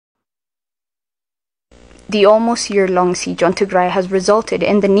The almost year-long siege on Tigray has resulted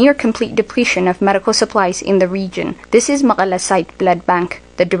in the near-complete depletion of medical supplies in the region. This is Mekelle site blood bank.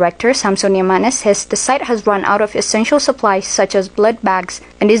 The director, Samson Yamane, says the site has run out of essential supplies such as blood bags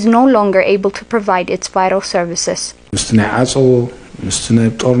and is no longer able to provide its vital services. Due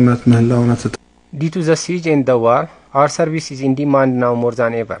to the siege and the war, our service is in demand now more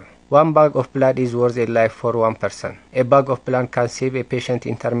than ever. 1 bag of blood is worth a life for one person. A bag of blood can save a patient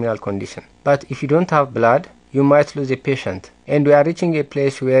in terminal condition. But if you don't have blood, you might lose a patient. And we are reaching a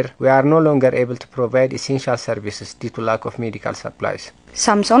place where we are no longer able to provide essential services due to lack of medical supplies.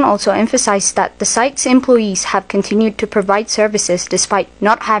 Samson also emphasized that the site's employees have continued to provide services despite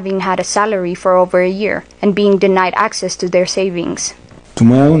not having had a salary for over a year and being denied access to their savings.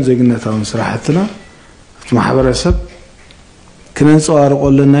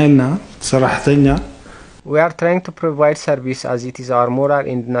 We are trying to provide service as it is our moral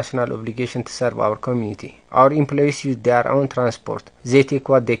and national obligation to serve our community. Our employees use their own transport. They take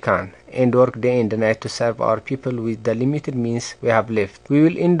what they can and work day and night to serve our people with the limited means we have left. We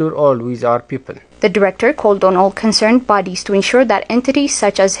will endure all with our people. The director called on all concerned bodies to ensure that entities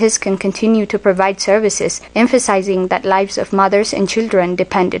such as his can continue to provide services, emphasizing that lives of mothers and children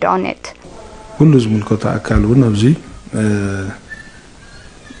depended on it.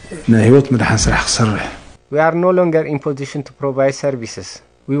 We are no longer in position to provide services.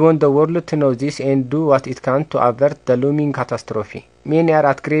 We want the world to know this and do what it can to avert the looming catastrophe. Many are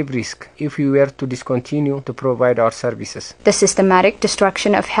at grave risk if we were to discontinue to provide our services. The systematic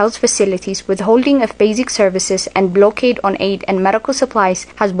destruction of health facilities, withholding of basic services, and blockade on aid and medical supplies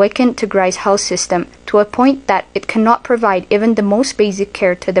has weakened Tigray's health system to a point that it cannot provide even the most basic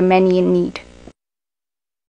care to the many in need.